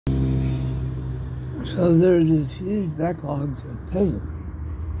So there's this huge backlogs of Poland,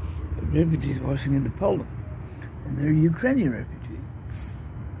 of refugees washing into Poland. And they're Ukrainian refugees.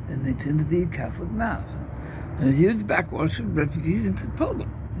 And they tend to be Catholic mass. And a huge backwash of refugees into Poland,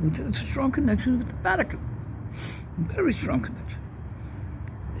 which has a strong connection with the Vatican. A very strong connection.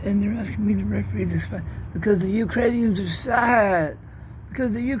 And they're asking me to referee this fight because the Ukrainians are sad.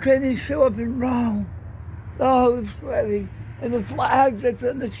 Because the Ukrainians show up in Rome. Oh, sweating. And the flags are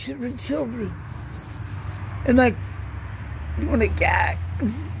on the shivering children. And like, you want to gag.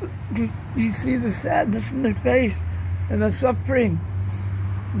 You see the sadness in their face and the suffering.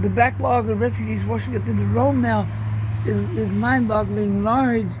 The backlog of refugees washing up into Rome now is mind-boggling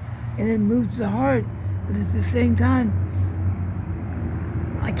large, and it moves the heart. But at the same time,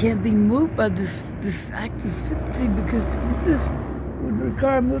 I can't be moved by this act of sympathy because this would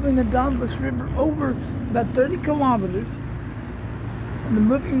require moving the Donbas River over about 30 kilometers and then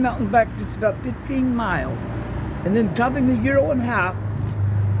moving the mountain back just about 15 miles and then chopping the Euro in half,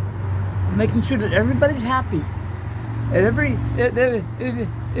 making sure that everybody's happy. And